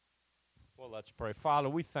Well, let's pray. Father,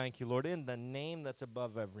 we thank you, Lord, in the name that's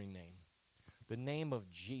above every name, the name of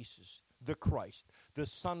Jesus, the Christ, the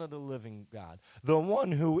Son of the living God, the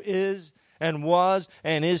one who is and was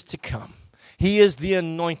and is to come. He is the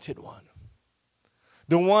anointed one,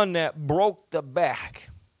 the one that broke the back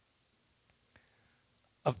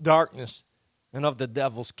of darkness and of the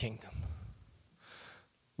devil's kingdom.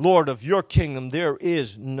 Lord, of your kingdom there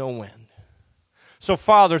is no end. So,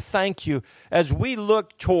 Father, thank you as we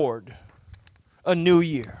look toward a new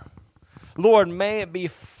year. Lord, may it be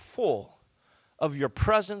full of your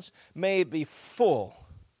presence. May it be full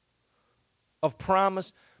of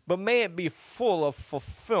promise, but may it be full of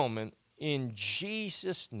fulfillment in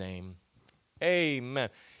Jesus' name. Amen.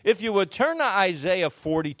 If you would turn to Isaiah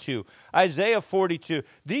 42. Isaiah 42,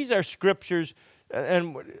 these are scriptures,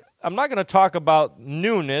 and I'm not going to talk about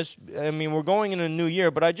newness. I mean, we're going in a new year,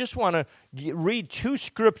 but I just want to read two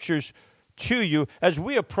scriptures to you as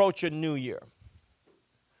we approach a new year.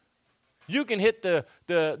 You can hit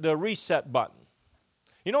the reset button.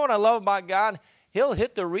 You know what I love about God? He'll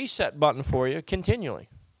hit the reset button for you continually.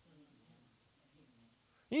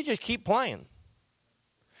 You just keep playing.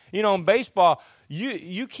 You know, in baseball,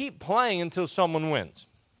 you keep playing until someone wins.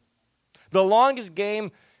 The longest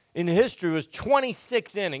game in history was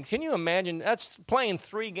 26 innings. Can you imagine? That's playing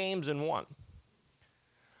 3 games in one.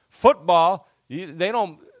 Football, they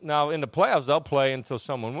don't. Now, in the playoffs, they'll play until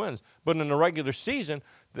someone wins. But in the regular season,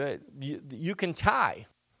 you can tie.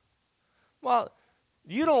 Well,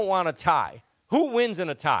 you don't want a tie. Who wins in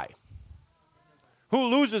a tie? Who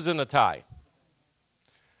loses in a tie?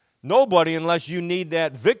 Nobody, unless you need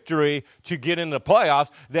that victory to get in the playoffs.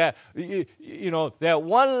 That that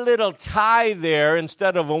one little tie there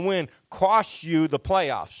instead of a win costs you the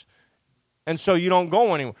playoffs, and so you don't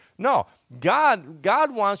go anywhere. No, God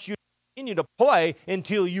wants you to continue to play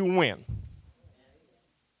until you win.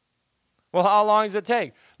 Well, how long does it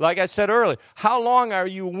take? Like I said earlier, how long are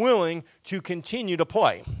you willing to continue to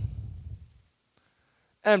play?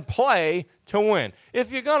 And play to win.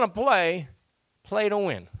 If you're going to play to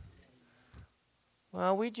win.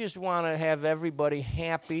 Well, we just want to have everybody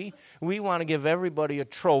happy. We want to give everybody a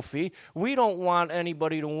trophy. We don't want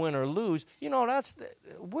anybody to win or lose. You know,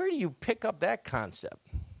 where do you pick up that concept?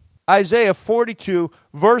 Isaiah 42,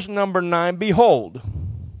 verse number 9, behold,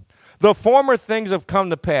 the former things have come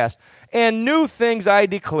to pass, and new things I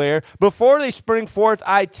declare. Before they spring forth,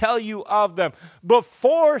 I tell you of them.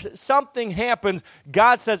 Before something happens,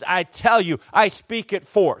 God says, I tell you, I speak it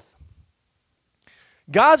forth.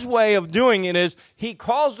 God's way of doing it is he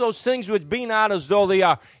calls those things which be not as though they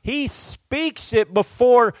are. He speaks it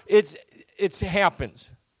before it happens.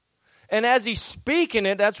 And as he's speaking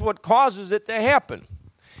it, that's what causes it to happen.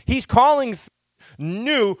 He's calling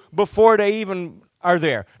new before they even are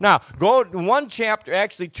there. Now, go one chapter,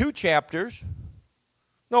 actually 2 chapters.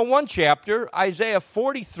 No, 1 chapter, Isaiah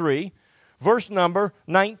 43, verse number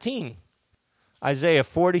 19. Isaiah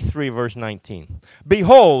 43, verse 19.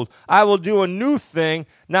 Behold, I will do a new thing.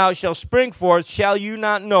 Now it shall spring forth. Shall you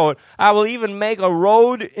not know it? I will even make a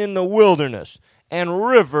road in the wilderness and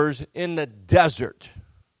rivers in the desert.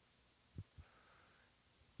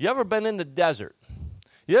 You ever been in the desert?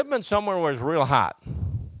 You ever been somewhere where it's real hot?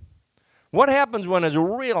 What happens when it's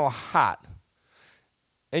real hot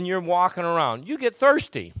and you're walking around? You get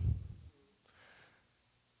thirsty.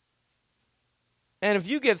 And if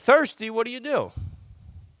you get thirsty, what do?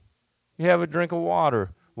 You have a drink of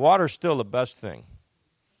water. Water's still the best thing.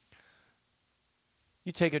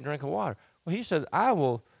 You take a drink of water. Well, he said, I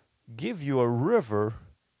will give you a river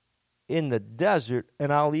in the desert,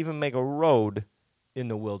 and I'll even make a road in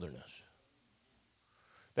the wilderness.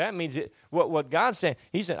 That means what God's saying.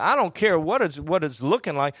 He said, I don't care what it's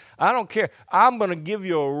looking like. I don't care. I'm going to give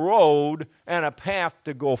you a road and a path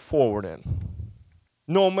to go forward in.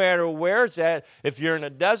 No matter where it's at, if you're in a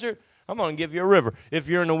desert, I'm going to give you a river. If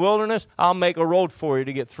you're in the wilderness, I'll make a road for you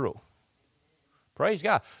to get through. Praise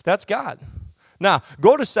God. That's God. Now,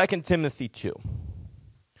 go to 2 Timothy 2.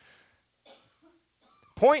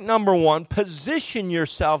 Point number 1, position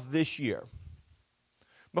yourself this year.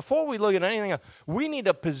 Before we look at anything else, we need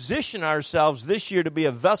to position ourselves this year to be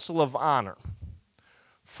a vessel of honor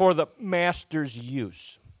for the Master's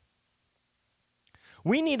use.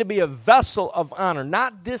 We need to be a vessel of honor,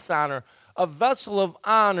 not dishonor, a vessel of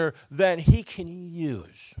honor that he can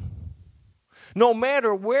use. No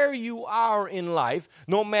matter where you are in life,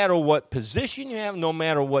 no matter what position you have, no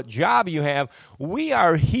matter what job you have, we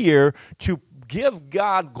are here to give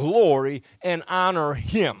God glory and honor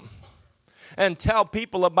him. And tell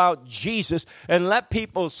people about Jesus and let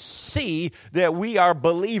people see that we are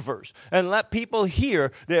believers and let people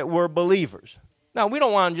hear that we're believers. Now, we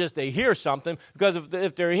don't want them just to hear something, because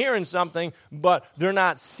if they're hearing something, but they're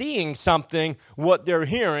not seeing something, what they're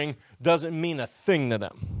hearing doesn't mean a thing to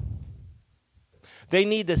them. They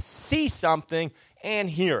need to see something and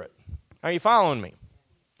hear it. Are you following me?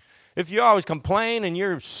 If you always complain and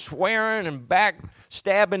you're swearing and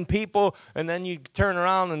backstabbing people, and then you turn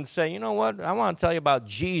around and say, you know what, I want to tell you about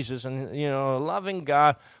Jesus and, loving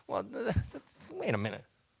God. Well, wait a minute.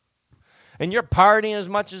 And you're partying as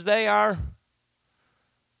much as they are?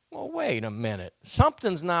 Well, wait a minute.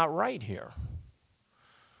 Something's not right here.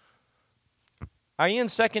 Are you in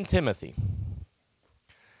 2 Timothy?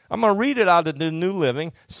 I'm going to read it out of the New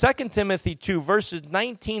Living. 2 Timothy 2, verses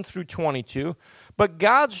 19 through 22. But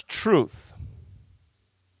God's truth.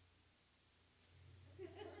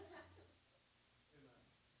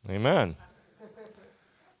 Amen.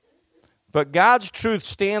 But God's truth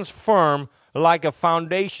stands firm like a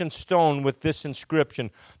foundation stone with this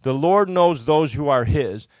inscription: the Lord knows those who are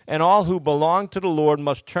his, and all who belong to the Lord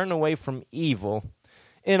must turn away from evil.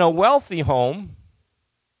 In a wealthy home,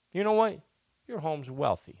 you know what? Your home's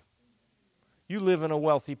wealthy. You live in a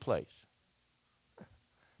wealthy place.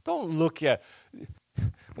 Don't look at,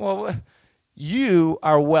 well, you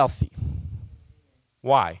are wealthy.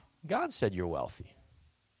 Why? God said you're wealthy.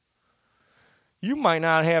 You might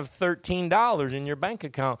not have $13 in your bank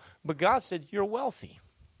account, but God said you're wealthy.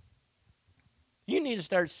 You need to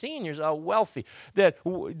start seeing yourself wealthy. That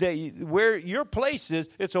where your place is,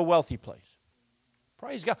 it's a wealthy place.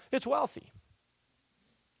 Praise God. It's wealthy.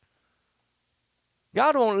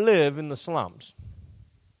 God won't live in the slums.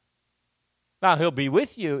 Now, he'll be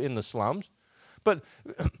with you in the slums. But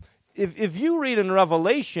if you read in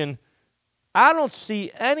Revelation, I don't see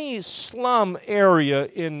any slum area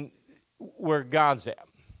in where God's at.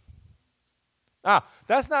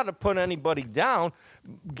 That's not to put anybody down.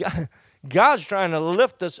 God's trying to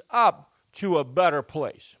lift us up to a better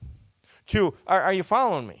place. Are you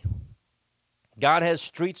following me? God has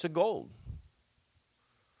streets of gold.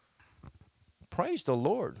 Praise the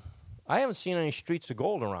Lord. I haven't seen any streets of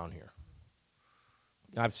gold around here.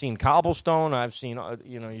 I've seen cobblestone. I've seen,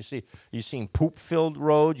 you've seen poop-filled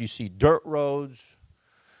roads. You see dirt roads.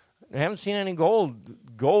 I haven't seen any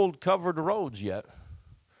gold-covered roads yet.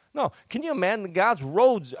 No, can you imagine that God's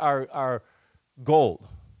roads are gold?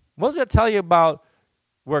 What does that tell you about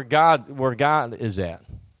where God is at?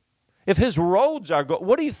 If his roads are gold,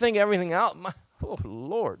 what do you think everything else? Oh,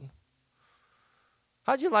 Lord.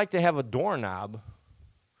 How'd you like to have a doorknob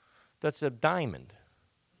that's a diamond?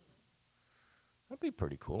 That'd be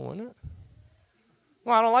pretty cool, wouldn't it?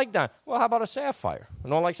 Well, I don't like that. Well, how about a sapphire? I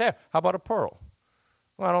don't like sapphire. How about a pearl?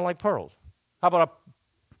 Well, I don't like pearls. How about a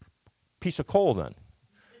piece of coal then?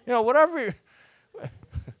 Whatever.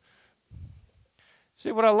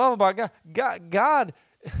 See, what I love about God,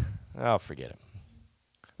 oh, forget it.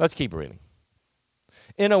 Let's keep reading.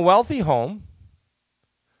 In a wealthy home,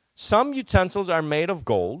 some utensils are made of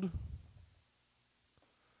gold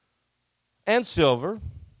and silver,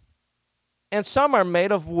 and some are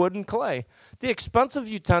made of wood and clay. The expensive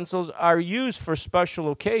utensils are used for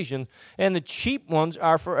special occasions, and the cheap ones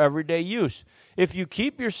are for everyday use. If you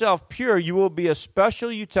keep yourself pure, you will be a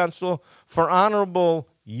special utensil for honorable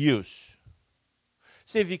use.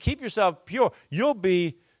 See, if you keep yourself pure, you'll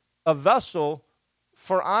be a vessel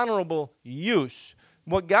for honorable use.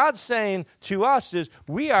 What God's saying to us is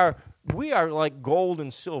we are like gold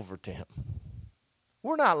and silver to him.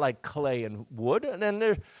 We're not like clay and wood. And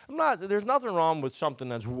there's nothing wrong with something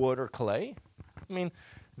that's wood or clay. I mean,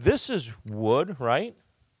 this is wood, right?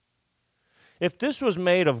 If this was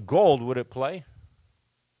made of gold, would it play?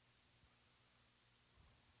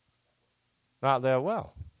 Not that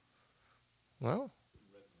well. Well,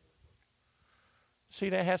 see,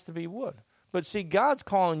 that has to be wood. But see, God's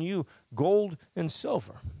calling you gold and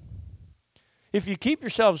silver. If you keep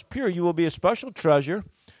yourselves pure, you will be a special treasure,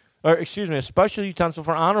 a special utensil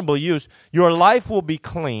for honorable use. Your life will be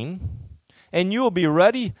clean, and you will be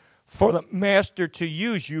ready for the master to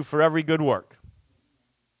use you for every good work.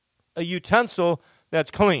 A utensil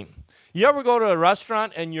that's clean. You ever go to a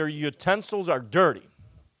restaurant and your utensils are dirty?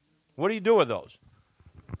 What do you do with those?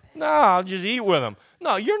 No, I'll just eat with them.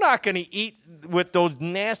 No, you're not going to eat with those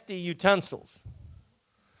nasty utensils.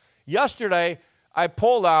 Yesterday, I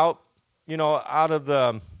pulled out of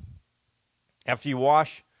the, after you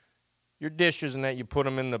wash your dishes and that, you put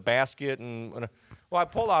them in the basket. I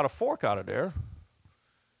pulled out a fork out of there,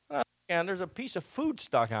 and there's a piece of food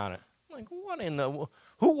stuck on it. I'm like,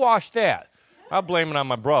 who washed that? I'll blame it on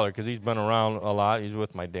my brother because he's been around a lot. He's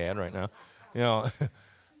with my dad right now.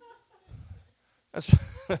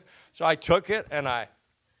 So I took it and I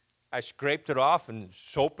I scraped it off and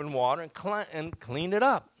soap and water and cleaned it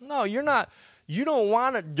up. No, you're not. You don't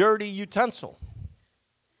want a dirty utensil.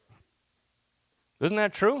 Isn't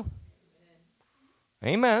that true?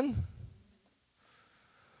 Amen.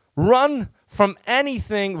 Run from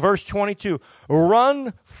anything, verse 22,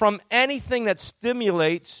 run from anything that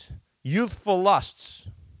stimulates youthful lusts.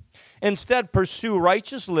 Instead, pursue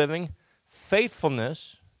righteous living,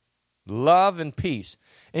 faithfulness, love, and peace.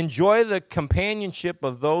 Enjoy the companionship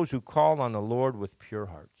of those who call on the Lord with pure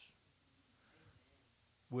hearts.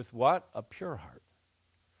 With what? A pure heart.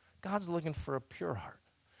 God's looking for a pure heart.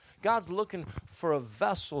 God's looking for a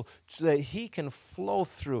vessel so that he can flow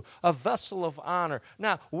through, a vessel of honor.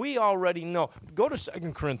 Now, we already know. Go to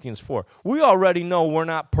 2 Corinthians 4. We already know we're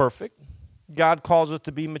not perfect. God calls us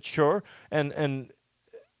to be mature and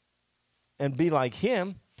be like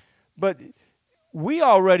him. But we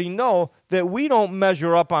already know that we don't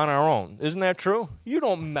measure up on our own. Isn't that true? You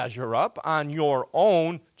don't measure up on your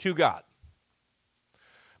own to God.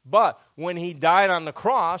 But when he died on the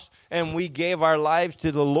cross and we gave our lives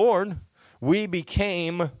to the Lord, we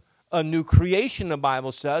became a new creation, the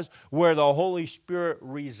Bible says, where the Holy Spirit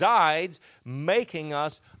resides, making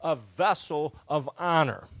us a vessel of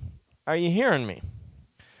honor. Are you hearing me?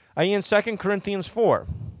 Are you in 2 Corinthians 4?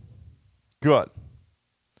 Good.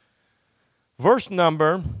 Verse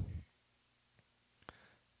number,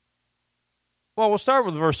 well, we'll start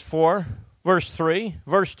with verse 4. Verse 3,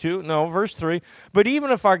 verse 2, no, verse 3. But even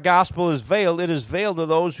if our gospel is veiled, it is veiled to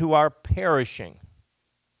those who are perishing.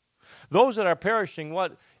 Those that are perishing,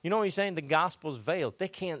 what? You know what he's saying? The gospel's veiled. They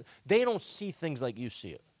don't see things like you see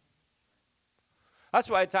it. That's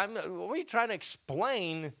why when you're trying to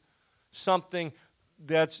explain something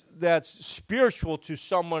that's spiritual to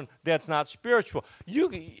someone that's not spiritual,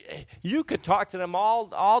 you could talk to them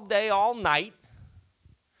all day, all night.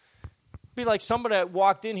 Be like somebody that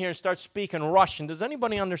walked in here and starts speaking Russian. Does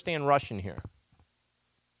anybody understand Russian here?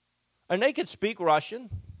 And they could speak Russian.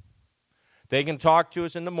 They can talk to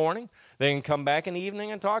us in the morning. They can come back in the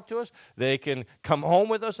evening and talk to us. They can come home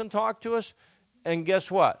with us and talk to us. And guess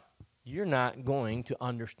what? You're not going to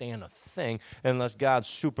understand a thing unless God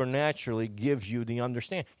supernaturally gives you the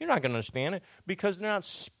understanding. You're not going to understand it because they're not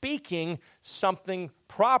speaking something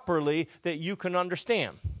properly that you can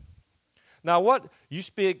understand. Now, what? You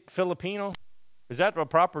speak Filipino? Is that a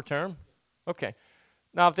proper term? Okay.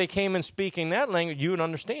 Now, if they came in speaking that language, you would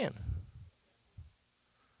understand.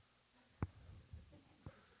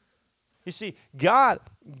 You see, God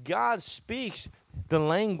speaks the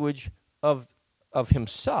language of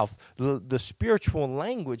himself, the spiritual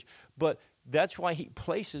language, but that's why he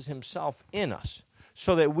places himself in us,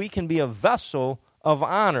 so that we can be a vessel of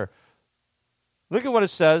honor. Look at what it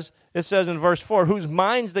says. It says in verse 4, whose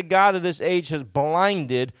minds the God of this age has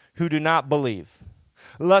blinded, who do not believe,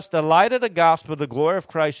 lest the light of the gospel, the glory of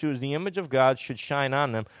Christ, who is the image of God, should shine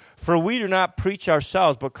on them. For we do not preach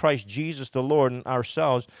ourselves, but Christ Jesus the Lord, and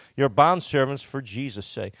ourselves your bondservants for Jesus'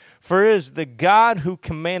 sake. For it is the God who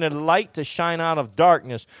commanded light to shine out of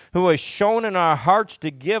darkness, who has shown in our hearts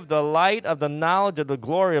to give the light of the knowledge of the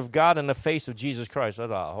glory of God in the face of Jesus Christ.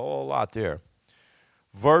 That's a whole lot there.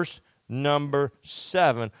 Verse number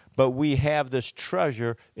 7, but we have this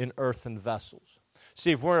treasure in earthen vessels.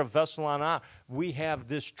 See, if we're a vessel on honor, we have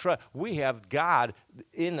this we have God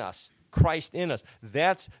in us, Christ in us.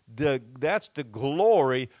 That's the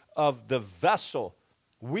glory of the vessel.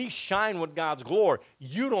 We shine with God's glory.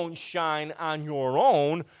 You don't shine on your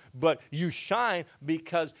own, but you shine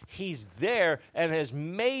because he's there and has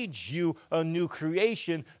made you a new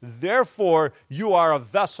creation. Therefore, you are a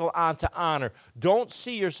vessel unto honor. Don't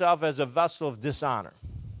see yourself as a vessel of dishonor.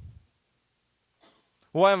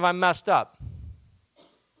 What have I messed up?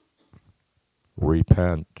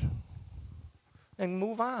 Repent. And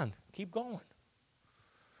move on. Keep going.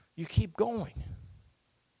 You keep going.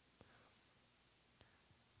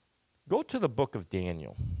 Go to the book of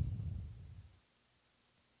Daniel.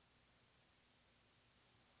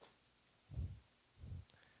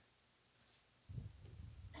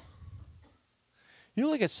 You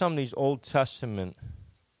look at some of these Old Testament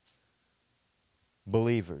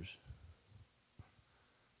believers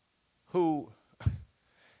who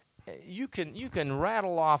you can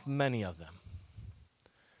rattle off many of them.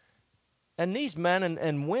 And these men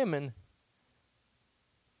and women,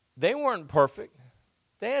 they weren't perfect.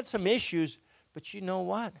 They had some issues, but you know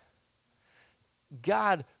what?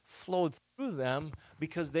 God flowed through them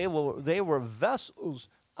because they were vessels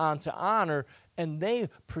unto honor, and they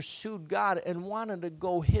pursued God and wanted to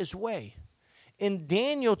go his way. In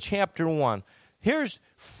Daniel chapter 1, here's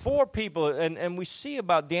 4 people, and we see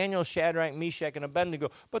about Daniel, Shadrach, Meshach, and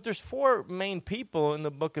Abednego, but there's 4 main people in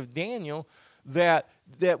the book of Daniel that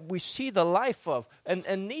we see the life of.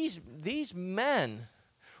 And these men,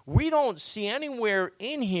 we don't see anywhere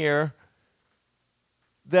in here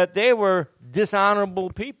that they were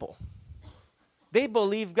dishonorable people. They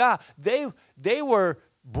believed God. They were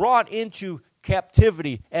brought into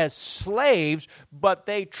captivity as slaves, but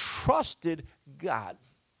they trusted God.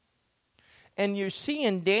 And you see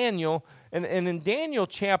in Daniel, and in Daniel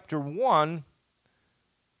chapter 1,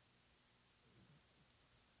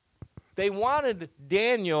 they wanted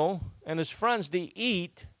Daniel and his friends to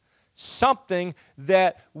eat something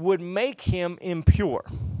that would make him impure.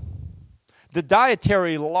 The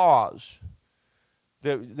dietary laws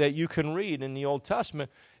that you can read in the Old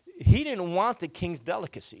Testament, he didn't want the king's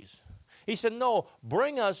delicacies. He said, no,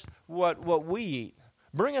 bring us what we eat.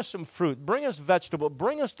 Bring us some fruit. Bring us vegetable.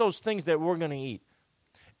 Bring us those things that we're going to eat.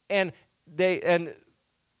 And the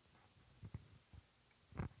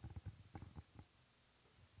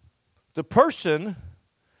person,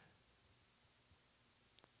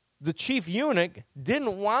 the chief eunuch,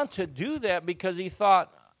 didn't want to do that because he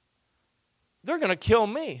thought, they're going to kill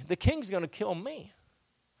me. The king's going to kill me.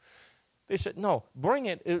 They said, no, bring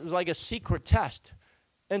it. It was like a secret test.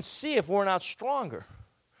 And see if we're not stronger.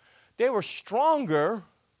 They were stronger.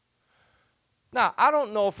 Now, I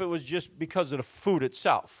don't know if it was just because of the food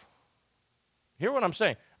itself. Hear what I'm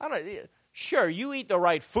saying? Sure, you eat the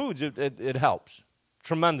right foods, it helps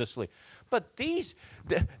tremendously. But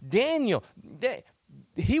Daniel,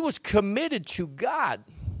 he was committed to God.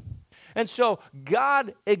 And so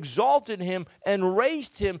God exalted him and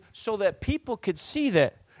raised him so that people could see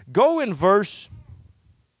that. Go in verse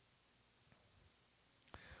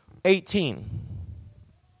 18.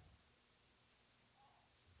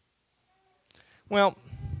 Well,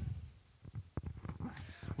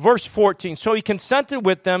 verse 14. So he consented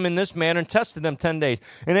with them in this manner and tested them 10 days.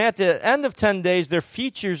 And at the end of 10 days, their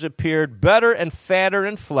features appeared better and fatter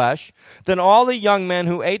in flesh than all the young men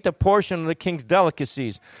who ate the portion of the king's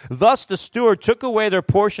delicacies. Thus the steward took away their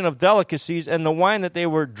portion of delicacies and the wine that they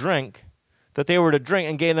were to drink,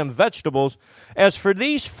 and gave them vegetables. As for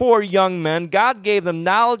these 4 young men, God gave them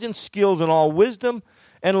knowledge and skills in all wisdom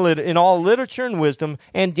and in all literature and wisdom,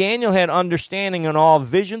 and Daniel had understanding in all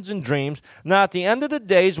visions and dreams. Now at the end of the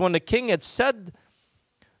days, when the king had said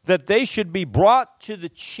that they should be brought to the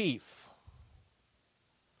chief,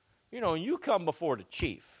 you come before the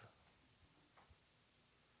chief.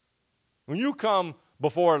 When you come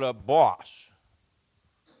before the boss,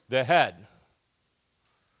 the head,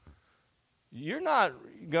 you're not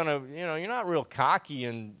you're not real cocky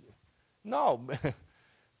and, no.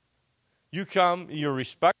 You come, you're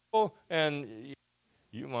respectful, and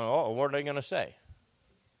you want, what are they going to say?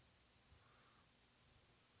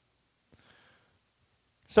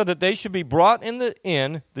 So that they should be brought in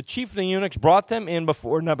the chief of the eunuchs brought them in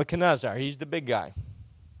before Nebuchadnezzar. He's the big guy.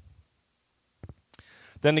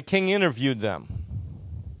 Then the king interviewed them.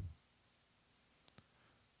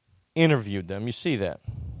 You see that.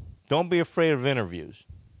 Don't be afraid of interviews.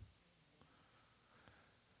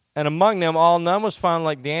 And among them all, none was found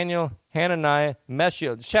like Daniel, Hananiah,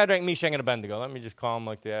 Shadrach, Meshach, and Abednego. Let me just call them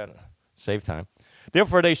like that. Save time.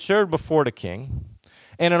 Therefore they served before the king.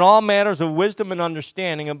 And in all matters of wisdom and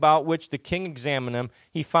understanding about which the king examined them,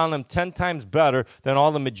 he found them 10 times better than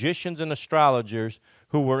all the magicians and astrologers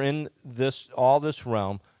who were in all this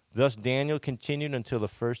realm. Thus Daniel continued until the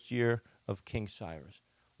first year of King Cyrus.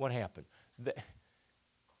 What happened?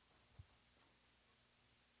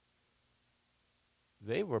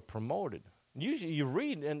 They were promoted. Usually you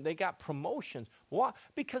read and they got promotions. Why?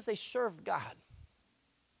 Because they served God.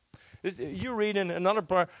 You read in another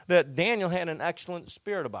part that Daniel had an excellent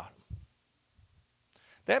spirit about him.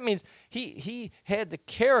 That means he had the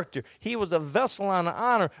character. He was a vessel on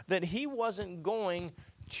honor, that he wasn't going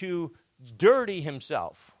to dirty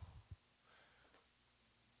himself.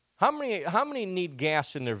 How many need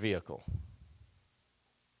gas in their vehicle?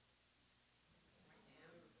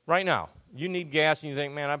 Right now. You need gas and you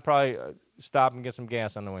think, man, I'd probably stop and get some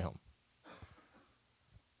gas on the way home.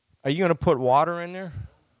 Are you going to put water in there?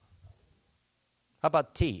 How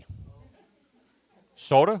about tea?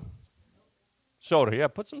 Soda? Soda, yeah.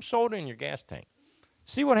 Put some soda in your gas tank.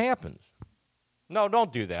 See what happens. No,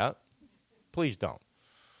 don't do that. Please don't.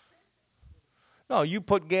 No, you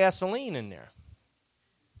put gasoline in there.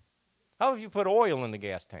 How if you put oil in the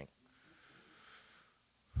gas tank?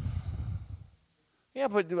 Yeah,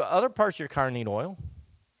 but do other parts of your car need oil?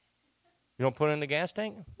 You don't put it in the gas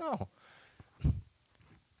tank? No.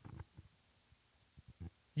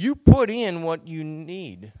 You put in what you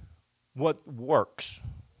need what works.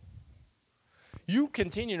 You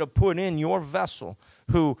continue to put in your vessel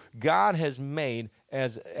who God has made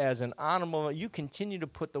as an honorable. You continue to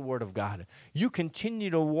put the Word of God in. You continue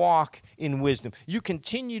to walk in wisdom. You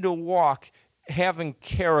continue to walk having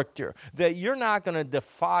character. That you're not going to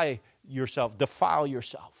defile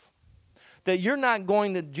yourself. That you're not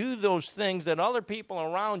going to do those things that other people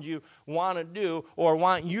around you want to do or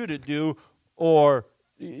want you to do, or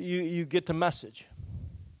you get the message.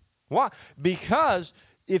 Why? Because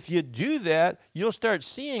if you do that, you'll start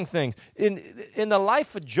seeing things. In the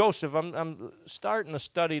life of Joseph, I'm starting to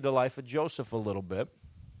study the life of Joseph a little bit.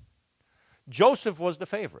 Joseph was the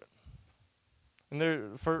favorite. And there,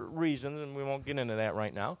 for reasons, and we won't get into that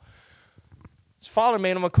right now. His father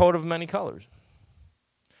made him a coat of many colors.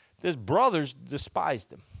 His brothers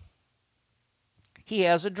despised him. He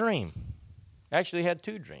has a dream. Actually, he had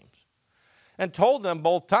 2 dreams. And told them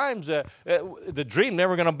both times that the dream, they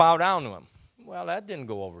were going to bow down to him. Well, that didn't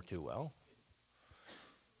go over too well.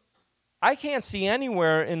 I can't see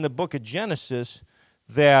anywhere in the book of Genesis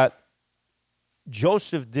that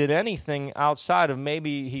Joseph did anything outside of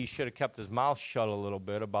maybe he should have kept his mouth shut a little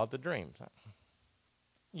bit about the dreams.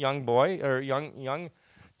 Young boy, or young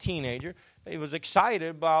teenager, he was excited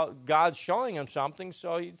about God showing him something,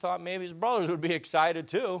 so he thought maybe his brothers would be excited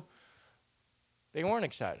too. They weren't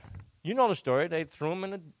excited. You know the story. They threw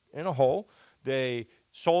him in a hole. They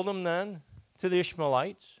sold him then to the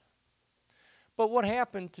Ishmaelites. But what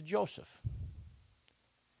happened to Joseph?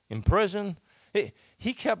 In prison,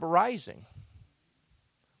 he kept rising.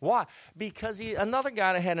 Why? Because another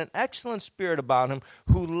guy that had an excellent spirit about him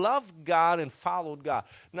who loved God and followed God.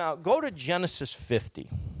 Now, go to Genesis 50.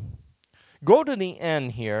 Go to the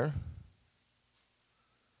end here.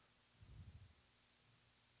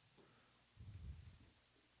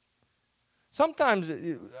 Sometimes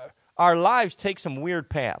our lives take some weird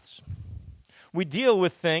paths. We deal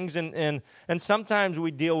with things, and sometimes we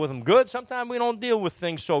deal with them good. Sometimes we don't deal with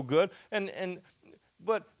things so good.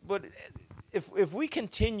 But if we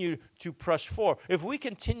continue to press forward, if we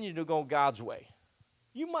continue to go God's way,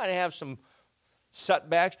 you might have some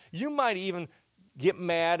setbacks. You might even get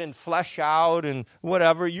mad and flesh out and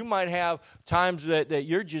whatever. You might have times that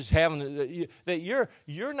you're just having that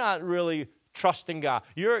you're not really trusting God.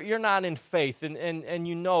 You're not in faith, and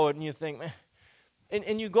you know it, and you think, man,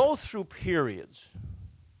 and you go through periods.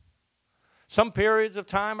 Some periods of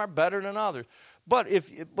time are better than others. But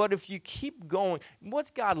if you keep going,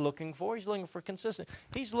 what's God looking for? He's looking for consistency.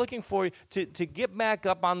 He's looking for you to get back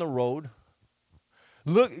up on the road.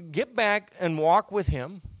 Get back and walk with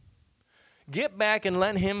Him. Get back and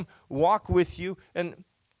let Him walk with you. And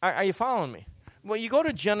are you following me? Well, you go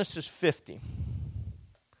to Genesis 50.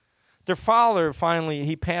 Their father finally,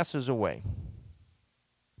 he passes away.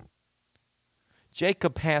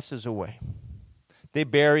 Jacob passes away. They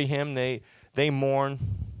bury him. They mourn.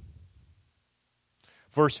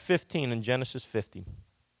 Verse 15 in Genesis 50.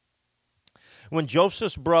 When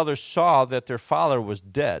Joseph's brothers saw that their father was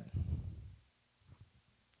dead,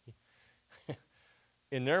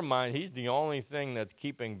 in their mind, he's the only thing that's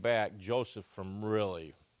keeping back Joseph from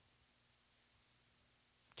really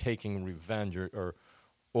taking revenge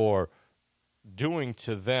or doing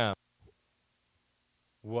to them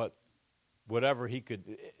whatever he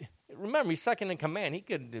could. Remember, he's second in command. He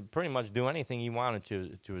could pretty much do anything he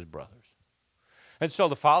wanted to his brothers. And so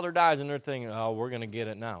the father dies, and they're thinking, oh, we're going to get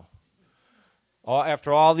it now.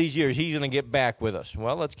 After all these years, he's going to get back with us.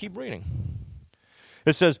 Well, let's keep reading.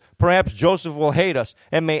 It says, perhaps Joseph will hate us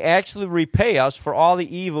and may actually repay us for all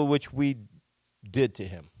the evil which we did to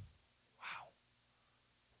him. Wow.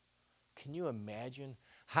 Can you imagine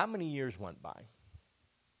how many years went by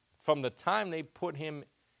from the time they put him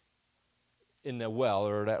in the well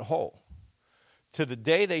or that hole to the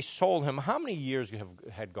day they sold him? How many years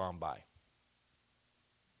had gone by?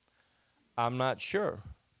 I'm not sure.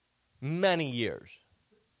 Many years.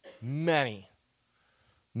 Many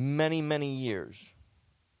years.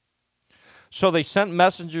 So they sent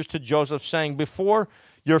messengers to Joseph saying, before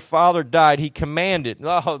your father died, he commanded.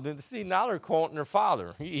 Oh, see, now they're quoting their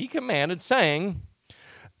father. He commanded, saying,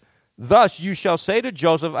 thus you shall say to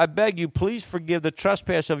Joseph, I beg you, please forgive the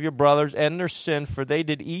trespass of your brothers and their sin, for they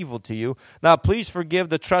did evil to you. Now please forgive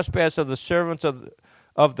the trespass of the servants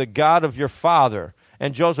of the God of your father.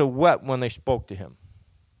 And Joseph wept when they spoke to him.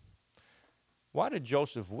 Why did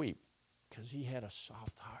Joseph weep? Because he had a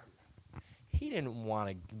soft heart. He didn't want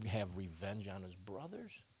to have revenge on his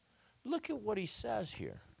brothers. Look at what he says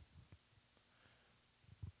here.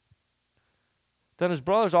 Then his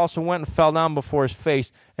brothers also went and fell down before his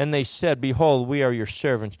face, and they said, Behold, we are your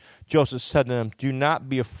servants. Joseph said to them, Do not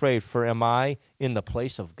be afraid, for am I in the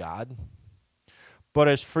place of God? But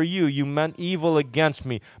as for you, you meant evil against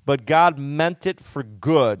me, but God meant it for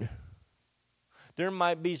good. There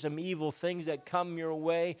might be some evil things that come your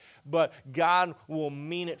way, but God will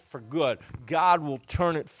mean it for good. God will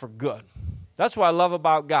turn it for good. That's what I love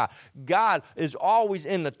about God. God is always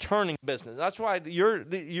in the turning business. That's why you're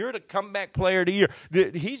the comeback player of the year.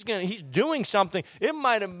 He's doing something. It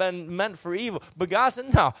might have been meant for evil, but God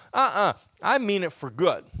said, no, I mean it for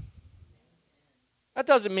good. That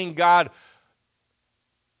doesn't mean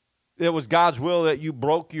it was God's will that you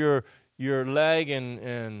broke your leg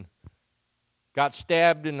and got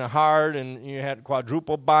stabbed in the heart and you had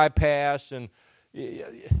quadruple bypass. And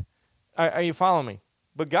are you following me?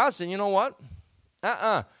 But God said, you know what?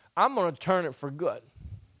 I'm going to turn it for good.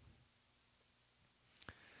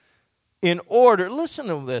 Listen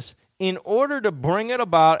to this, in order to bring it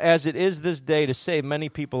about as it is this day to save many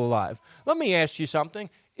people alive. Let me ask you something.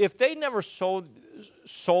 If they never sold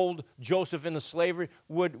Joseph into slavery,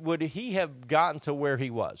 would he have gotten to where he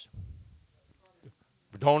was?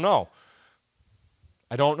 Don't know.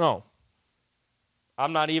 I don't know.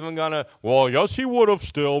 I'm not even going to, well, yes, he would have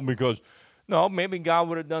still, because, no, maybe God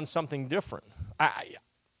would have done something different.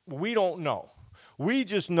 We don't know. We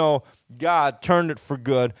just know God turned it for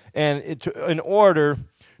good, and in order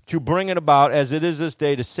to bring it about as it is this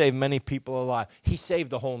day to save many people alive. He saved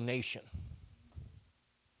the whole nation.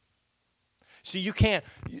 See, you can't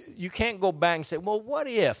go back and say, well, what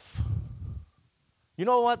if? You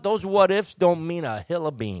know what? Those what ifs don't mean a hill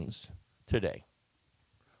of beans today.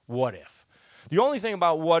 What if? The only thing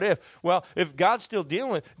about what if, well, if God's still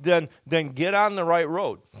dealing with it, then get on the right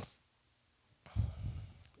road.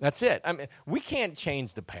 That's it. I mean, we can't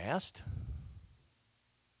change the past.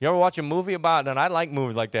 You ever watch a movie about it? And I like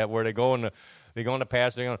movies like that where they go in the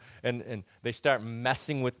past and they start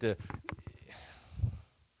messing with the,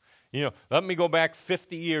 let me go back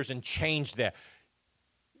 50 years and change that.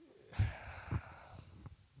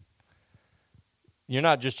 You're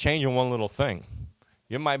not just changing one little thing.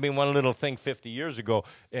 You might be one little thing 50 years ago,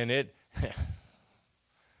 and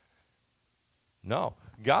no,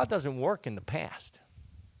 God doesn't work in the past.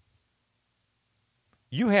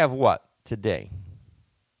 You have what? Today.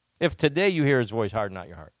 If today you hear his voice, harden not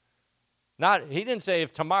your heart. He didn't say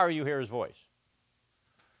if tomorrow you hear his voice.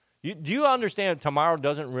 Do you understand tomorrow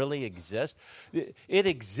doesn't really exist? It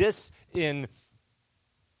exists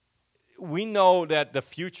we know that the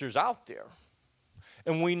future's out there.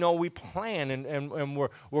 And we know we plan, and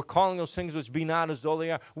we're calling those things which be not as though they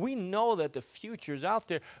are. We know that the future's out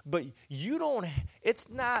there, but you don't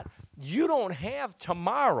have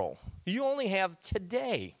tomorrow. You only have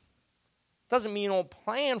today. Doesn't mean you don't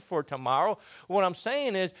plan for tomorrow. What I'm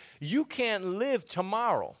saying is you can't live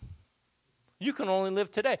tomorrow. You can only live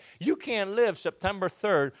today. You can't live September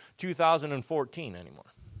 3rd, 2014 anymore.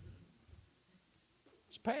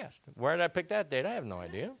 It's past. Where did I pick that date? I have no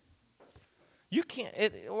idea. You can't.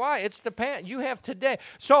 Why? It's the past. You have today.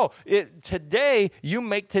 So today, you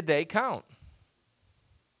make today count.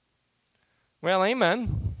 Well,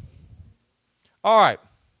 amen. All right.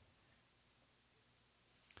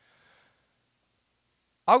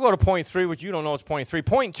 I'll go to point 3, which you don't know it's point 3.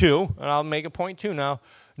 Point 2, and I'll make it point 2 now.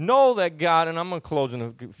 Know that God, and I'm going to close in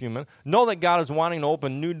a few minutes, know that God is wanting to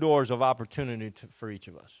open new doors of opportunity for each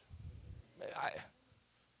of us.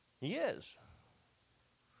 He is.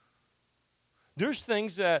 There's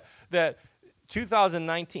things that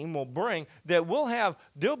 2019 will bring that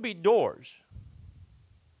there'll be doors.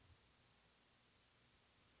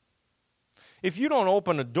 If you don't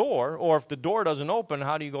open a door, or if the door doesn't open,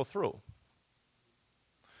 how do you go through?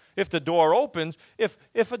 If the door opens, if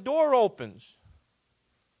a door opens,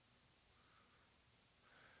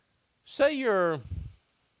 say you're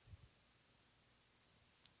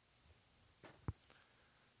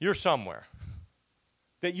somewhere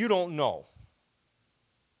that you don't know.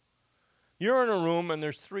 You're in a room and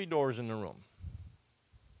there's 3 doors in the room.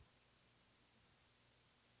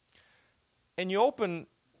 And you open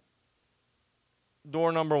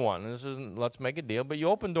door number 1. This isn't, let's make a deal, but you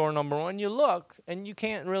open door number 1, you look, and you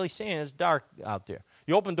can't really see it. It's dark out there.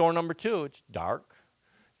 You open door number 2, it's dark.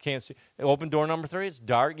 Can't see. You open door number 3, it's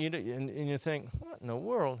dark, and you think, what in the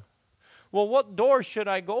world? Well, what door should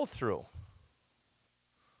I go through?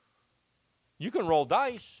 You can roll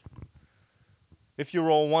dice. If you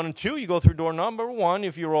roll 1 and 2, you go through door number 1.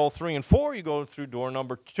 If you roll 3 and 4, you go through door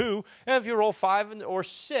number 2. And if you roll 5 or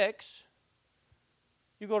 6,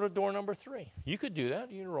 you go to door number 3. You could do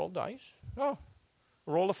that. You roll dice. Oh,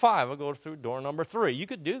 roll a 5. I'll go through door number 3. You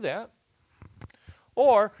could do that.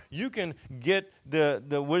 Or you can get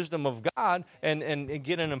the wisdom of God and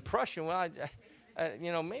get an impression. Well,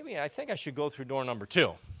 maybe I think I should go through door number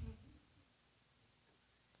 2.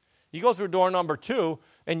 You go through door number 2,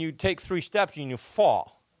 and you take 3 steps, and you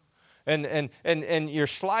fall. And you're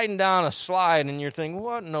sliding down a slide, and you're thinking,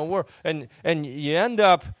 what in the world? And you end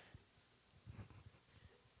up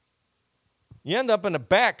in the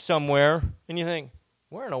back somewhere, and you think,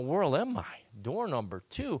 where in the world am I? Door number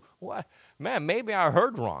 2. What? Man, maybe I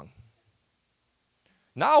heard wrong.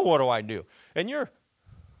 Now what do I do? And it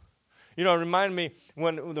reminded me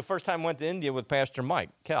when the first time I went to India with Pastor Mike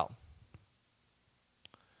Kell.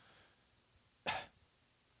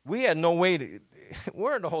 We had no way to,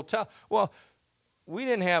 we're in the hotel. Well, we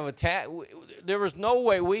didn't have there was no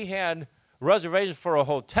way we had reservations for a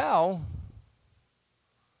hotel.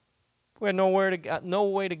 We had no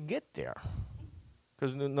way to get there.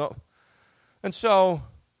 And so,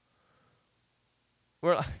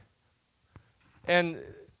 and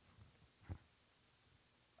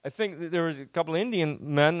I think that there was a couple of Indian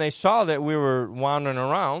men, they saw that we were wandering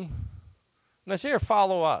around, and they said, here,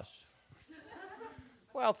 follow us.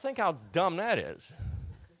 Well, think how dumb that is.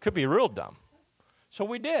 Could be real dumb. So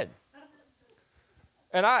we did.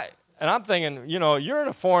 And I'm thinking, you're in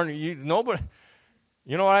a foreign, nobody,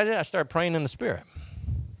 you know what I did? I started praying in the Spirit.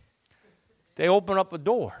 They open up a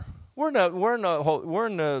door. We're in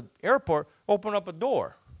the airport. Open up a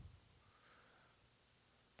door.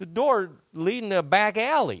 The door leading to a back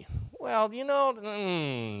alley. Well,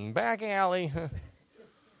 back alley.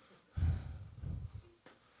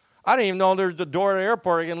 I didn't even know there's a door at the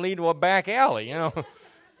airport that can lead to a back alley.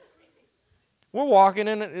 We're walking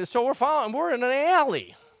in it, so we're in an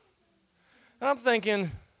alley, and I'm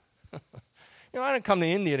thinking. I didn't come to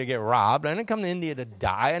India to get robbed. I didn't come to India to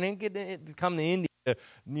die. I didn't come to India to,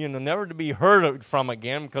 never to be heard from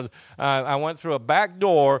again because I went through a back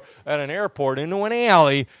door at an airport into an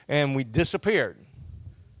alley and we disappeared.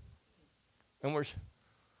 And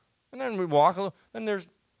then we walk a little, and there's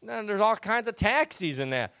all kinds of taxis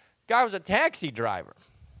in that. Guy was a taxi driver.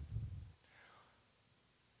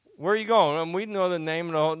 Where are you going? And we know the name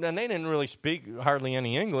of the whole, and they didn't really speak hardly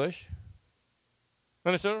any English.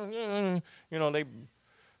 And I said,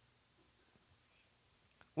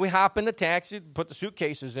 we hop in the taxi, put the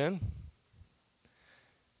suitcases in,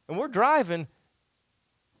 and we're driving.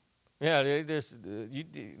 Yeah,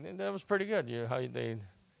 that was pretty good. You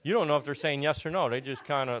don't know if they're saying yes or no. They just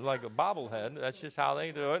kind of like a bobblehead. That's just how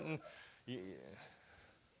they do it.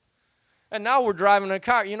 And now we're driving a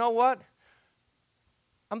car. You know what?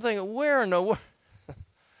 I'm thinking, where in the world?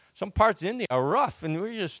 Some parts of India are rough, and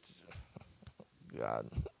we're just... God.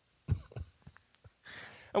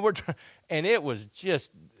 And it was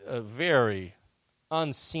just a very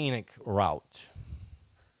unscenic route.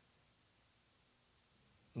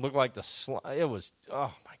 It looked like it was,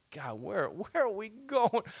 oh my God, where are we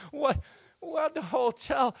going? What the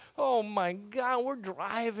hotel? Oh my God, we're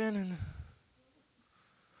driving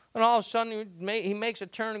and all of a sudden he makes a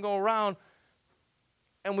turn and go around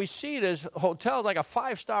and we see this hotel, like a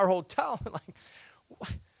 5-star hotel. Like,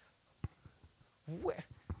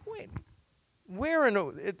 where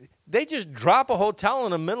they just drop a hotel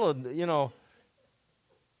in the middle of,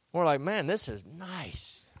 we're like, man, this is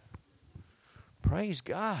nice. Praise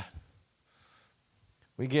God.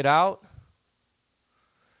 We get out.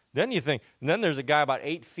 Then you think, and then there's a guy about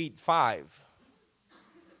 8'5"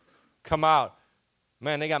 come out.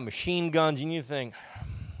 Man, they got machine guns, and you think,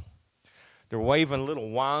 they're waving little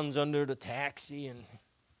wands under the taxi, and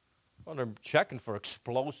they're checking for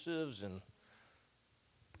explosives and...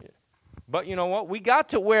 But you know what? We got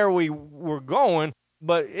to where we were going,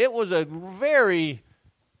 but it was it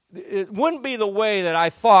wouldn't be the way that I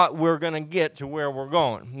thought we were going to get to where we're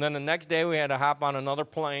going. And then the next day we had to hop on another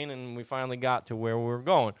plane, and we finally got to where we were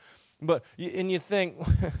going. And you think,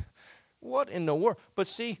 what in the world? But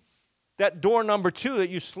see, that door number 2 that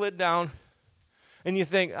you slid down, and you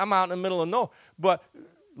think, I'm out in the middle of nowhere. But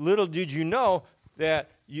little did you know that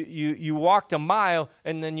you walked a mile,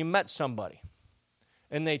 and then you met somebody.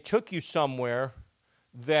 And they took you somewhere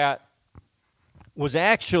that was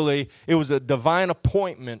actually, it was a divine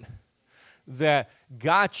appointment that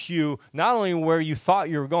got you not only where you thought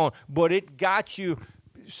you were going, but it got you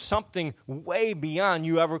something way beyond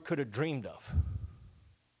you ever could have dreamed of.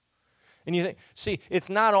 And you think, see, it's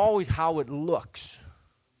not always how it looks.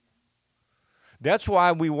 That's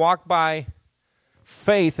why we walk by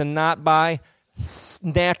faith and not by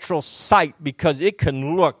natural sight, because it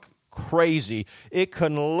can look crazy. It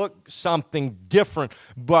can look something different.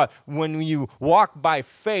 But when you walk by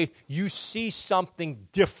faith, you see something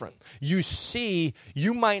different.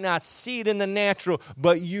 You might not see it in the natural,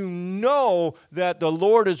 but you know that the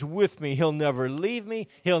Lord is with me. He'll never leave me.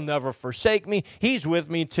 He'll never forsake me. He's with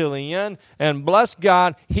me till the end. And bless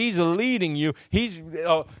God, He's leading you. He's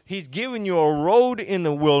giving you a road in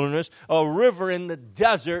the wilderness, a river in the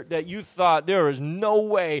desert that you thought there is no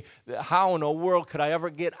way, how in the world could I ever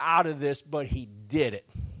get out of this, but He did it.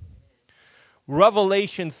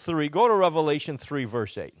 Revelation 3. Go to Revelation 3,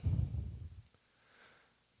 verse 8.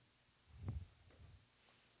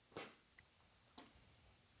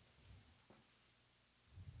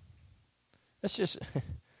 That's just...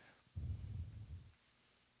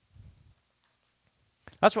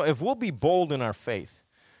 That's why if we'll be bold in our faith,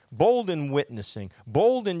 bold in witnessing,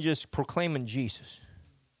 bold in just proclaiming Jesus,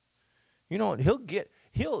 you know what?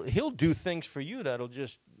 He'll do things for you that'll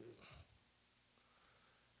just...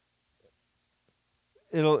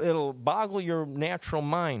 It'll boggle your natural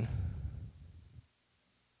mind.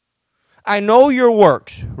 I know your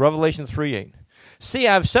works, Revelation 3:8. See,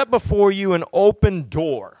 I've set before you an open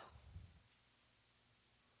door,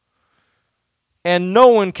 and no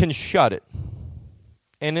one can shut it.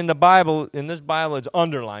 And in this Bible, it's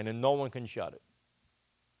underlined, and no one can shut it.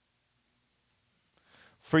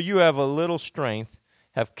 For you have a little strength,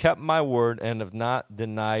 have kept my word, and have not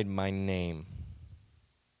denied my name.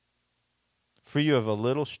 For you have a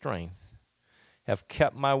little strength, have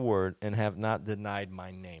kept my word, and have not denied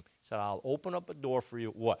my name. So I'll open up a door for you,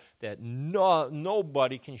 what? That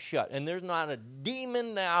nobody can shut. And there's not a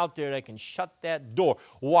demon out there that can shut that door.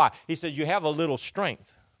 Why? He says, you have a little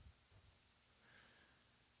strength.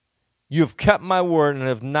 You've kept my word and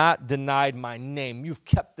have not denied my name. You've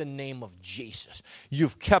kept the name of Jesus.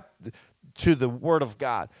 You've kept to the word of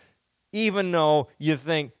God. Even though you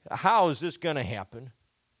think, how is this going to happen?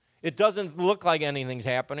 It doesn't look like anything's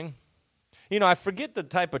happening. You know, I forget the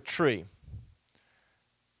type of tree.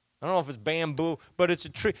 I don't know if it's bamboo, but it's a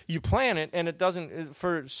tree. You plant it, and it doesn't,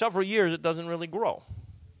 for several years, it doesn't really grow.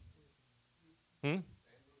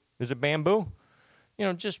 Is it bamboo? You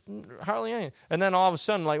know, just hardly anything. And then all of a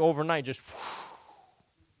sudden, like overnight, just...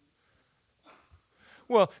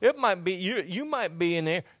 Well, it might be, you might be in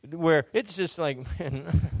there where it's just like,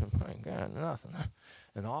 man, my God, nothing.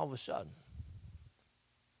 And all of a sudden.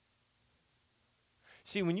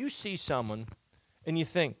 See, when you see someone and you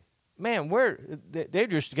think, man, they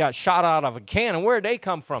just got shot out of a cannon. Where'd they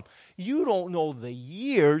come from? You don't know the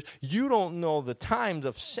years. You don't know the times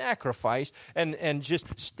of sacrifice and just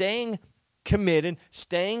staying committed,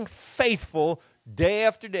 staying faithful day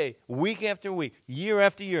after day, week after week, year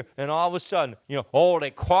after year. And all of a sudden,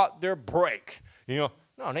 they caught their break. No,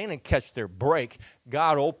 they didn't catch their break.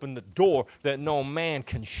 God opened the door that no man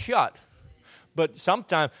can shut. But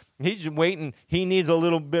sometimes He's waiting. He needs a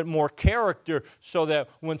little bit more character so that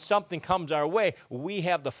when something comes our way, we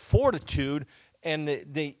have the fortitude and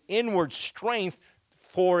the inward strength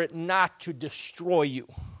for it not to destroy you,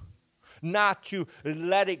 not to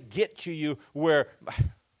let it get to you where...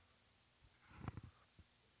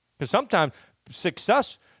 Because sometimes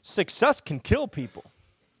success can kill people.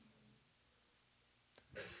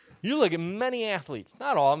 You look at many athletes,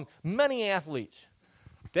 not all of them, many athletes.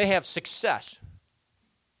 They have success.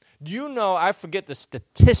 Do you know, I forget the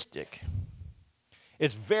statistic,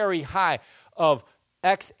 it's very high, of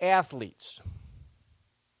ex-athletes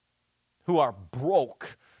who are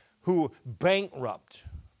broke, who bankrupt.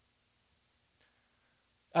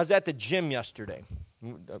 I was at the gym yesterday.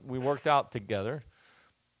 We worked out together.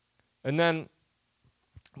 And then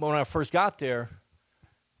when I first got there,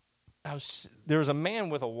 there was a man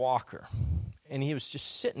with a walker. And he was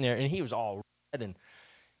just sitting there, and he was all red, and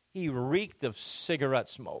he reeked of cigarette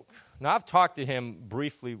smoke. Now, I've talked to him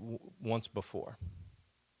briefly once before.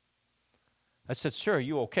 I said, sir, are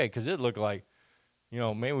you okay? Because it looked like,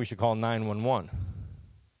 maybe we should call 911.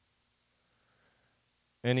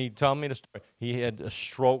 And he told me the story. He had a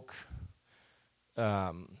stroke.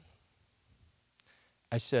 I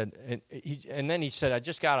said, and then he said, I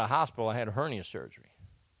just got out of the hospital. I had a hernia surgery.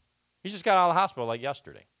 He just got out of the hospital like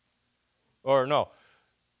yesterday. Or no,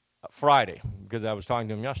 Friday, because I was talking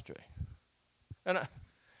to him yesterday. And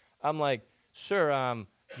I'm like, sir,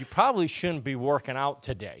 you probably shouldn't be working out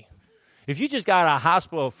today. If you just got out of the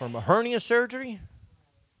hospital from a hernia surgery,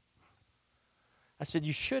 I said,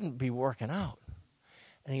 you shouldn't be working out.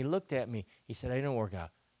 And he looked at me. He said, I didn't work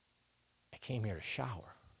out. I came here to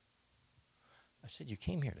shower. I said, you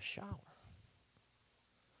came here to shower?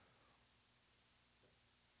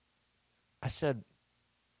 I said,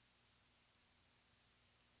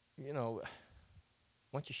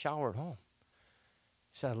 Why don't you shower at home?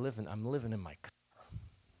 He said, I'm living in my car.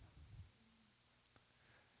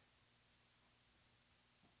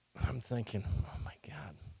 I'm thinking, oh, my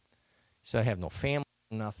God. He said, I have no family,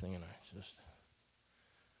 nothing. And I just...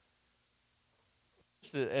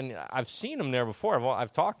 And I've seen him there before.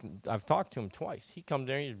 I've talked to him twice. He come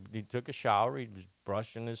there. He took a shower. He was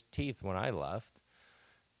brushing his teeth when I left,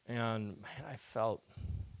 and man, I felt.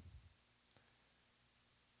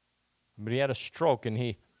 But he had a stroke, and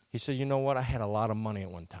he said, "You know what? I had a lot of money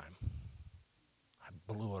at one time. I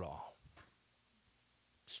blew it all.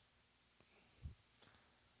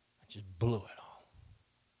 I just blew it all."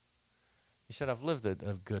 He said, "I've lived a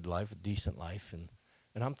good life, a decent life, and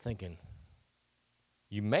I'm thinking."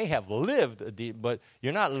 You may have lived, but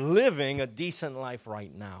you're not living a decent life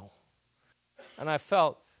right now. And I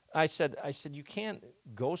said, you can't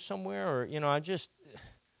go somewhere, or and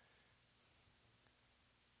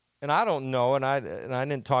I don't know, and I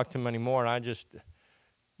didn't talk to him anymore, and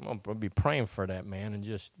I'm gonna be praying for that man, and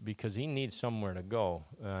just because he needs somewhere to go,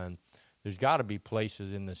 and there's got to be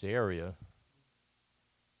places in this area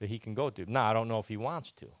that he can go to. Now I don't know if he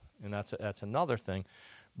wants to, and that's another thing,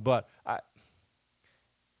 but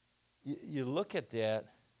You look at that.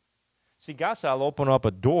 See, God said, I'll open up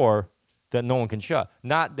a door that no one can shut.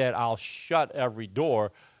 Not that I'll shut every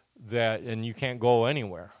door and you can't go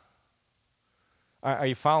anywhere. Are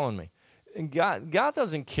you following me? And God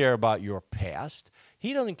doesn't care about your past.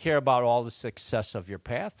 He doesn't care about all the success of your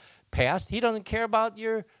past. He doesn't care about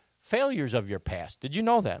your failures of your past. Did you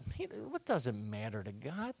know that? What does it matter to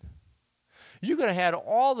God? You could have had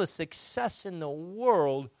all the success in the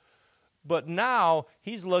world, but now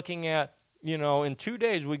he's looking at, in 2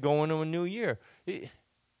 days we go into a new year.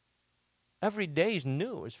 Every day's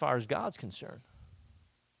new as far as God's concerned.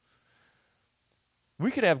 We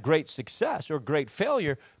could have great success or great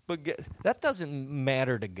failure, but that doesn't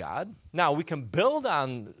matter to God. Now, we can build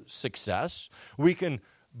on success. You can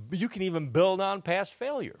even build on past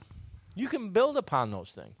failure. You can build upon those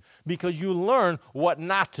things because you learn what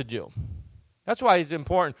not to do. That's why it's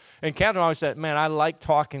important. And Catherine always said, man, I like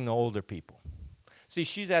talking to older people. See,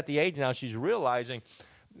 she's at the age now, she's realizing,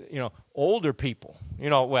 older people.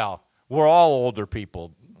 Well, we're all older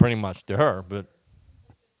people pretty much to her. But,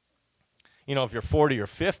 if you're 40 or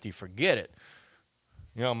 50, forget it.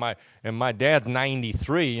 My dad's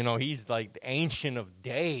 93. He's like the ancient of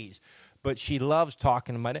days. But she loves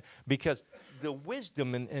talking to my dad because the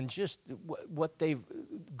wisdom and just what they've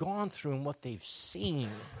gone through and what they've seen.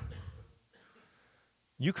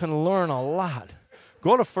 You can learn a lot.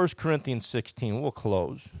 Go to 1 Corinthians 16. We'll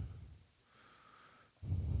close.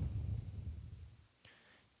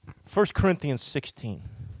 1 Corinthians 16.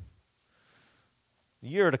 The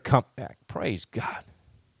year to come back. Praise God.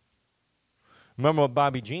 Remember what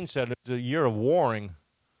Bobby Jean said? It's a year of warring.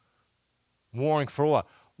 Warring for what?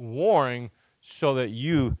 Warring so that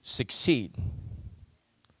you succeed.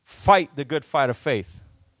 Fight the good fight of faith.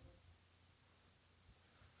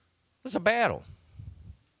 It's a battle.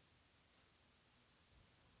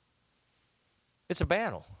 It's a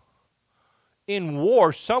battle. In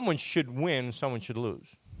war, someone should win, someone should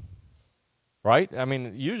lose. Right? I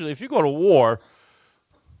mean, usually if you go to war,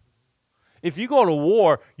 you're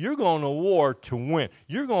going to war to win.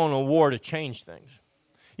 You're going to war to change things.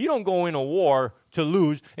 You don't go into war to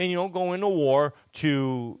lose, and you don't go into war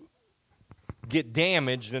to get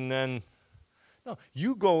damaged and then... No,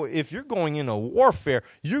 if you're going into warfare,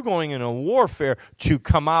 you're going into warfare to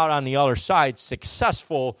come out on the other side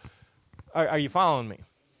successful. Are you following me?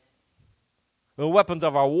 The weapons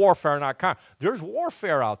of our warfare are not carnal. There's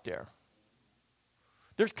warfare out there.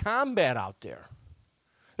 There's combat out there.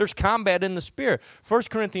 There's combat in the spirit. 1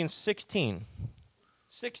 Corinthians 16.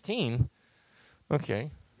 16?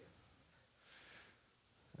 Okay.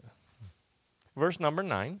 Verse number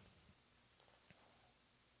 9.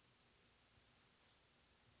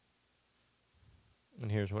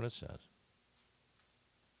 And here's what it says.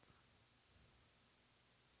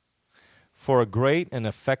 For a great and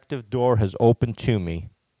effective door has opened to me,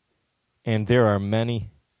 and there are many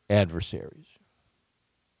adversaries.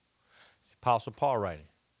 Apostle Paul writing.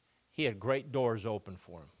 He had great doors open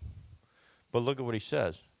for him. But look at what he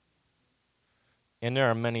says. And there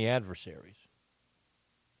are many adversaries.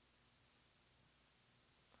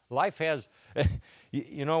 Life has,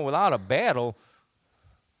 without a battle,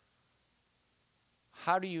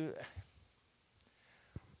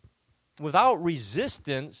 without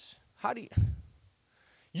resistance,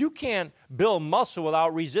 you can't build muscle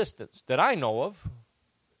without resistance that I know of.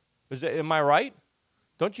 Am I right?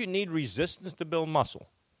 Don't you need resistance to build muscle?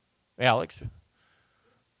 Alex?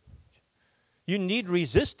 You need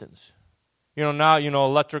resistance. Now,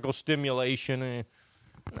 electrical stimulation.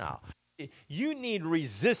 No. You need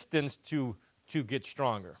resistance to get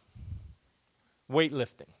stronger.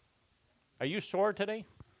 Weightlifting. Are you sore today?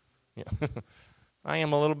 Yeah. I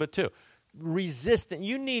am a little bit too. Resistance.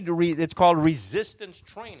 You need it's called resistance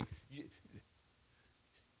training.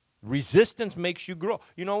 Resistance makes you grow.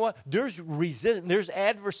 You know what? There's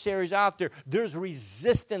adversaries out there. There's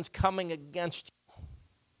resistance coming against you.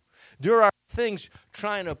 There are things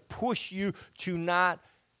trying to push you to not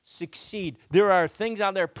succeed. There are things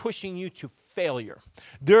out there pushing you to failure.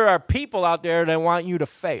 There are people out there that want you to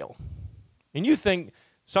fail. And you think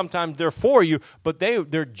sometimes they're for you, but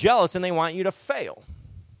they're jealous and they want you to fail.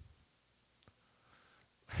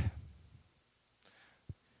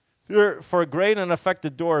 For a great and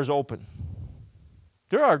effective door is open.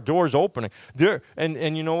 There are doors opening.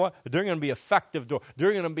 And you know what? They're going to be effective doors.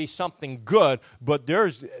 They're going to be something good, but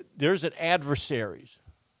there's an adversaries.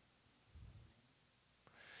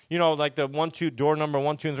 Like the door number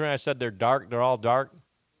 1, 2, and 3, I said they're dark. They're all dark.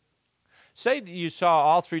 Say you saw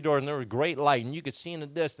all 3 doors and there was great light and you could see in the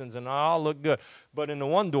distance and it all looked good. But in the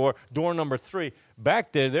one door number 3,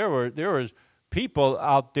 back there was people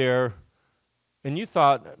out there, and you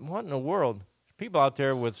thought, what in the world? People out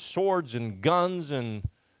there with swords and guns and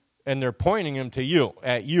they're pointing them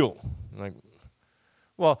at you. Like,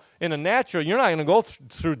 well, in the natural, you're not going to go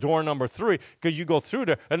through door number 3 because you go through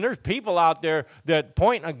there, and there's people out there that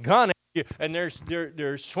point a gun at you, and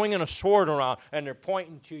they're swinging a sword around, and they're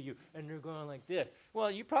pointing to you, and they're going like this. Well,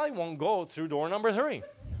 you probably won't go through door number 3,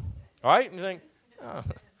 all right? You think, oh.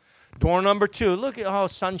 Door number 2, look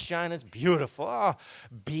at sunshine, it's beautiful. Oh,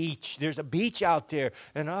 beach, there's a beach out there,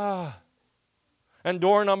 and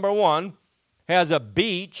door number 1 has a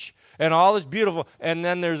beach and all is beautiful. And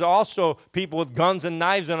then there's also people with guns and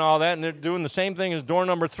knives and all that, and they're doing the same thing as door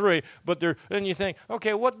number 3. But then you think,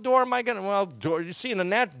 okay, what door am I going to? Well, you see in the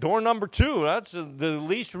net, door number 2. That's the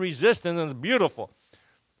least resistance, and it's beautiful.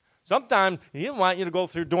 Sometimes he didn't want you to go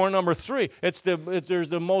through door number 3. There's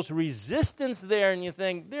the most resistance there, and you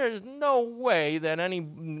think, there's no way that any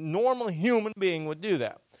normal human being would do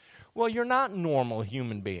that. Well, you're not a normal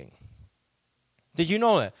human being. Did you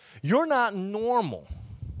know that? You're not normal.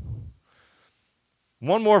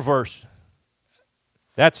 One more verse.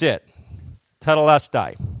 That's it.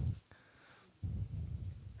 Tetelestai.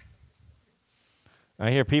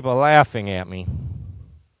 I hear people laughing at me.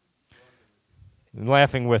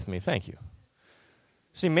 Laughing with me. Thank you.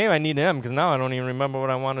 See, maybe I need them because now I don't even remember what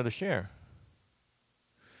I wanted to share.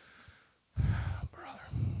 Brother.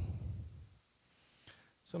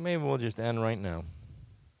 So maybe we'll just end right now.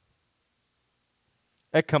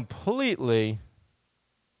 I completely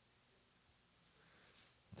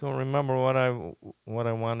don't remember what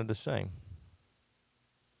I wanted to say.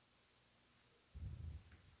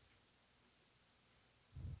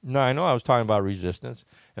 No, I know I was talking about resistance,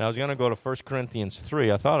 and I was going to go to 1 Corinthians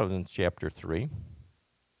 3. I thought it was in chapter 3.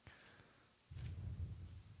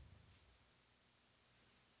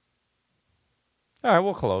 All right,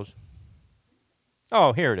 we'll close.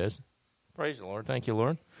 Oh, here it is. Praise the Lord. Thank you,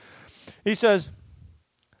 Lord. He says,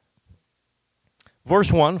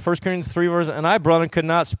 verse 1, 1 Corinthians 3, verse, and I, brethren, could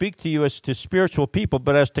not speak to you as to spiritual people,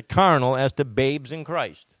 but as to carnal, as to babes in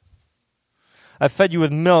Christ. I fed you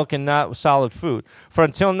with milk and not with solid food. For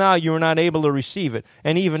until now you were not able to receive it,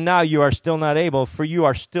 and even now you are still not able, for you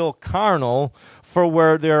are still carnal. For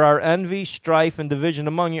where there are envy, strife, and division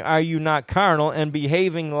among you, are you not carnal and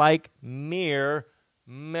behaving like mere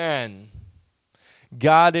men?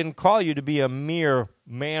 God didn't call you to be a mere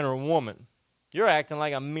man or woman. You're acting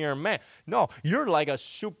like a mere man. No, you're like a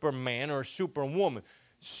superman or a superwoman.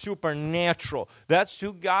 Supernatural. That's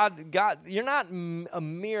who God. You're not a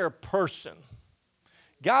mere person.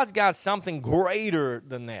 God's got something greater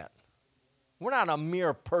than that. We're not a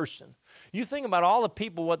mere person. You think about all the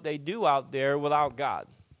people, what they do out there without God.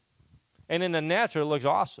 And in the natural, it looks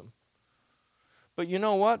awesome. But you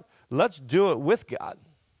know what? Let's do it with God.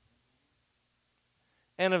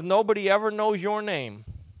 And if nobody ever knows your name,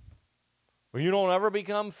 or you don't ever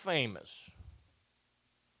become famous,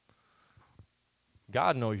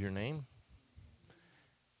 God knows your name.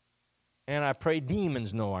 And I pray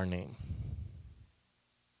demons know our name.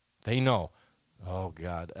 They know. Oh,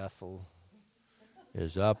 God, Ethel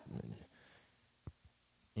is up.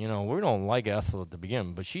 You know, we don't like Ethel at the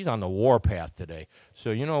beginning, but she's on the warpath today.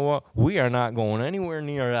 So you know what? We are not going anywhere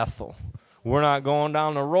near Ethel. We're not going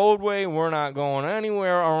down the roadway. We're not going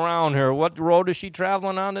anywhere around here. What road is she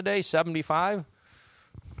traveling on today? 75?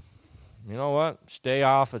 You know what? Stay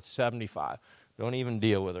off at 75. Don't even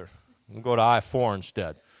deal with her. We'll go to I-4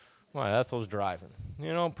 instead. Well, Ethel's driving.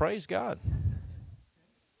 You know, praise God.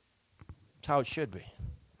 That's how it should be.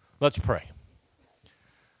 Let's pray.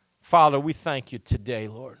 Father, we thank you today,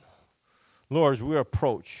 Lord. Lord, as we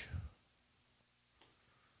approach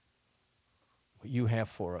what you have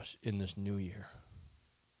for us in this new year.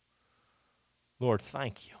 Lord,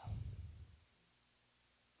 thank you.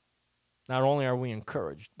 Not only are we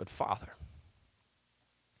encouraged, but Father,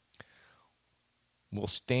 we'll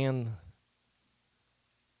stand,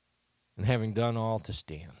 and having done all to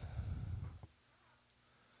stand.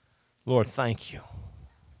 Lord, thank you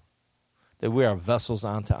that we are vessels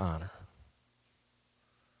unto honor.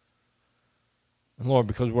 And Lord,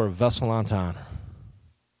 because we're a vessel unto honor,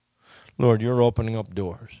 Lord, you're opening up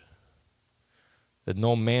doors that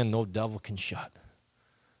no man, no devil can shut.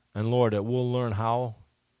 And Lord, that we'll learn how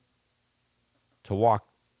to walk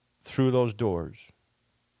through those doors.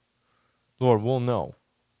 Lord, we'll know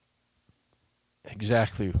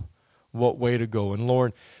exactly what way to go. And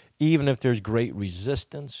Lord, even if there's great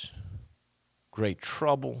resistance, great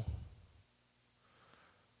trouble,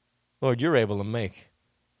 Lord, you're able to make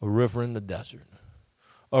a river in the desert,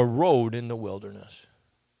 a road in the wilderness.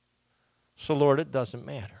 So, Lord, it doesn't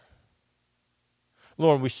matter.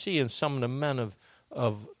 Lord, we see in some of the men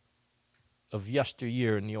of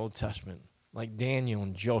yesteryear in the Old Testament, like Daniel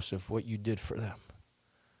and Joseph, what you did for them.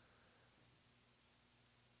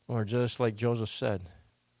 Lord, just like Joseph said,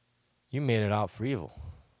 you made it out for evil,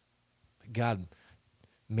 but God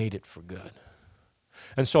made it for good.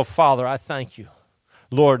 And so, Father, I thank you,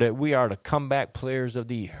 Lord, that we are the comeback players of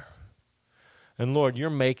the year. And, Lord, you're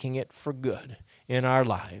making it for good in our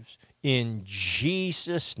lives. In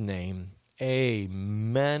Jesus' name,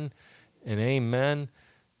 amen and amen.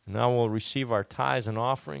 And now we'll receive our tithes and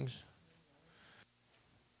offerings.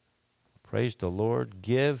 Praise the Lord.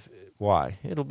 Give. Why? It'll